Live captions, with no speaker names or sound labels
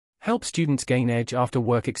Help students gain edge after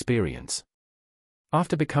work experience.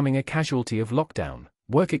 After becoming a casualty of lockdown,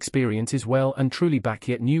 work experience is well and truly back,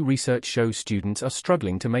 yet new research shows students are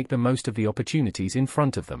struggling to make the most of the opportunities in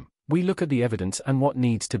front of them. We look at the evidence and what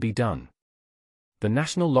needs to be done. The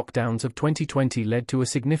national lockdowns of 2020 led to a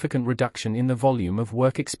significant reduction in the volume of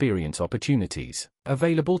work experience opportunities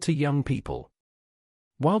available to young people.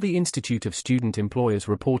 While the Institute of Student Employers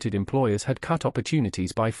reported employers had cut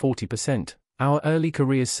opportunities by 40%, our early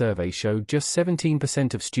careers survey showed just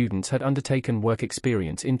 17% of students had undertaken work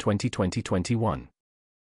experience in 2020-21.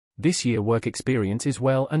 This year work experience is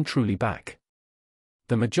well and truly back.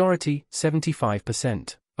 The majority,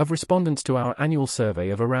 75%, of respondents to our annual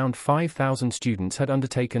survey of around 5,000 students had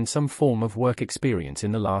undertaken some form of work experience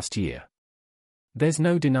in the last year. There's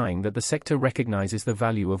no denying that the sector recognizes the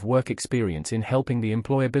value of work experience in helping the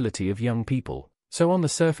employability of young people. So on the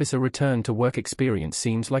surface a return to work experience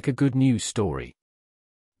seems like a good news story.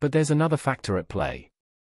 But there's another factor at play.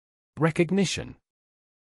 Recognition.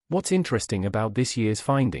 What's interesting about this year's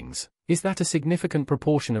findings is that a significant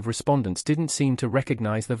proportion of respondents didn't seem to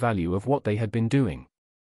recognize the value of what they had been doing.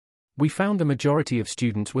 We found the majority of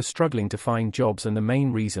students were struggling to find jobs, and the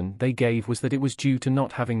main reason they gave was that it was due to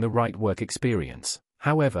not having the right work experience.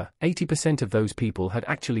 However, 80% of those people had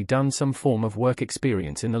actually done some form of work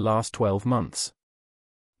experience in the last 12 months.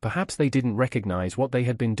 Perhaps they didn't recognize what they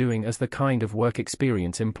had been doing as the kind of work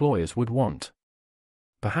experience employers would want.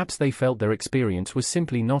 Perhaps they felt their experience was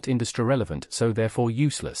simply not industry relevant, so therefore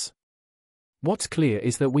useless. What's clear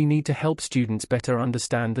is that we need to help students better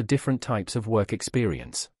understand the different types of work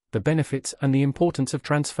experience, the benefits and the importance of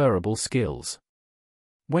transferable skills.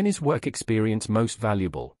 When is work experience most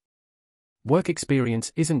valuable? Work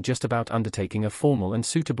experience isn't just about undertaking a formal and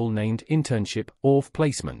suitable named internship or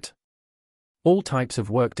placement. All types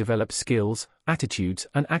of work develop skills, attitudes,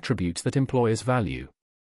 and attributes that employers value.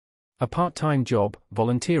 A part-time job,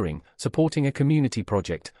 volunteering, supporting a community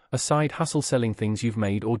project, a side hustle selling things you've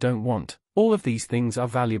made or don't want, all of these things are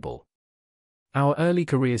valuable. Our early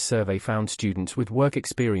careers survey found students with work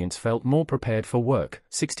experience felt more prepared for work,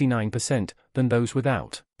 69%, than those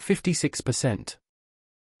without, 56%.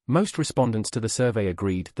 Most respondents to the survey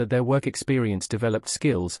agreed that their work experience developed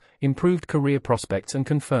skills, improved career prospects and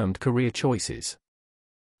confirmed career choices.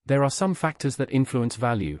 There are some factors that influence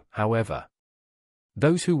value, however.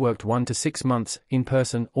 Those who worked 1 to 6 months, in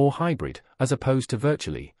person or hybrid, as opposed to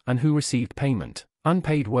virtually, and who received payment,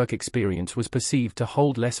 unpaid work experience was perceived to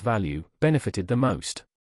hold less value, benefited the most.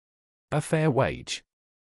 A fair wage.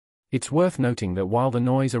 It's worth noting that while the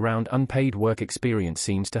noise around unpaid work experience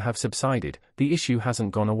seems to have subsided, the issue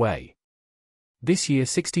hasn't gone away. This year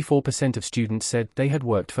 64% of students said they had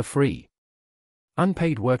worked for free.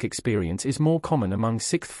 Unpaid work experience is more common among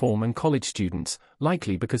sixth form and college students,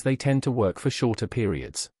 likely because they tend to work for shorter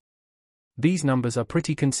periods. These numbers are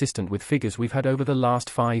pretty consistent with figures we've had over the last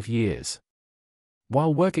 5 years.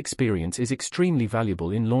 While work experience is extremely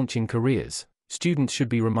valuable in launching careers, students should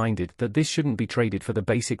be reminded that this shouldn't be traded for the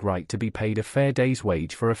basic right to be paid a fair day's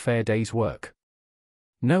wage for a fair day's work.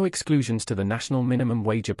 No exclusions to the national minimum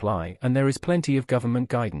wage apply, and there is plenty of government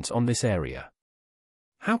guidance on this area.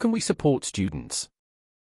 How can we support students?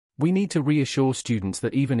 We need to reassure students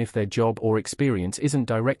that even if their job or experience isn't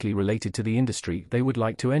directly related to the industry they would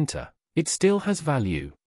like to enter, it still has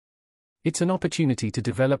value. It's an opportunity to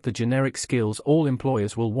develop the generic skills all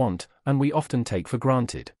employers will want, and we often take for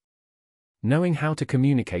granted. Knowing how to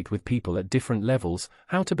communicate with people at different levels,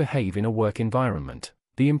 how to behave in a work environment,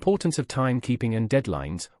 the importance of timekeeping and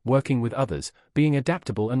deadlines, working with others, being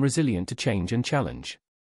adaptable and resilient to change and challenge.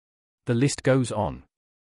 The list goes on.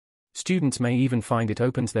 Students may even find it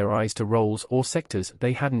opens their eyes to roles or sectors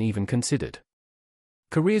they hadn't even considered.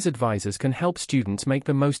 Careers advisors can help students make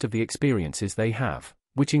the most of the experiences they have,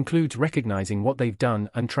 which includes recognizing what they've done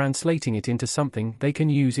and translating it into something they can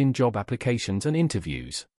use in job applications and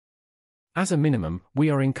interviews. As a minimum, we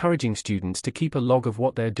are encouraging students to keep a log of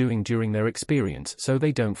what they're doing during their experience so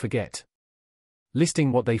they don't forget.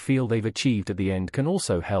 Listing what they feel they've achieved at the end can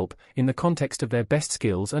also help, in the context of their best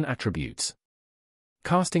skills and attributes.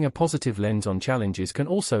 Casting a positive lens on challenges can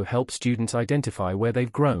also help students identify where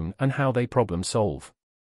they've grown and how they problem solve.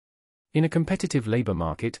 In a competitive labor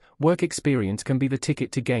market, work experience can be the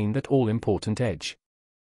ticket to gain that all-important edge.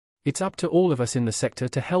 It's up to all of us in the sector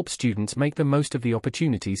to help students make the most of the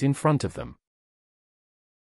opportunities in front of them.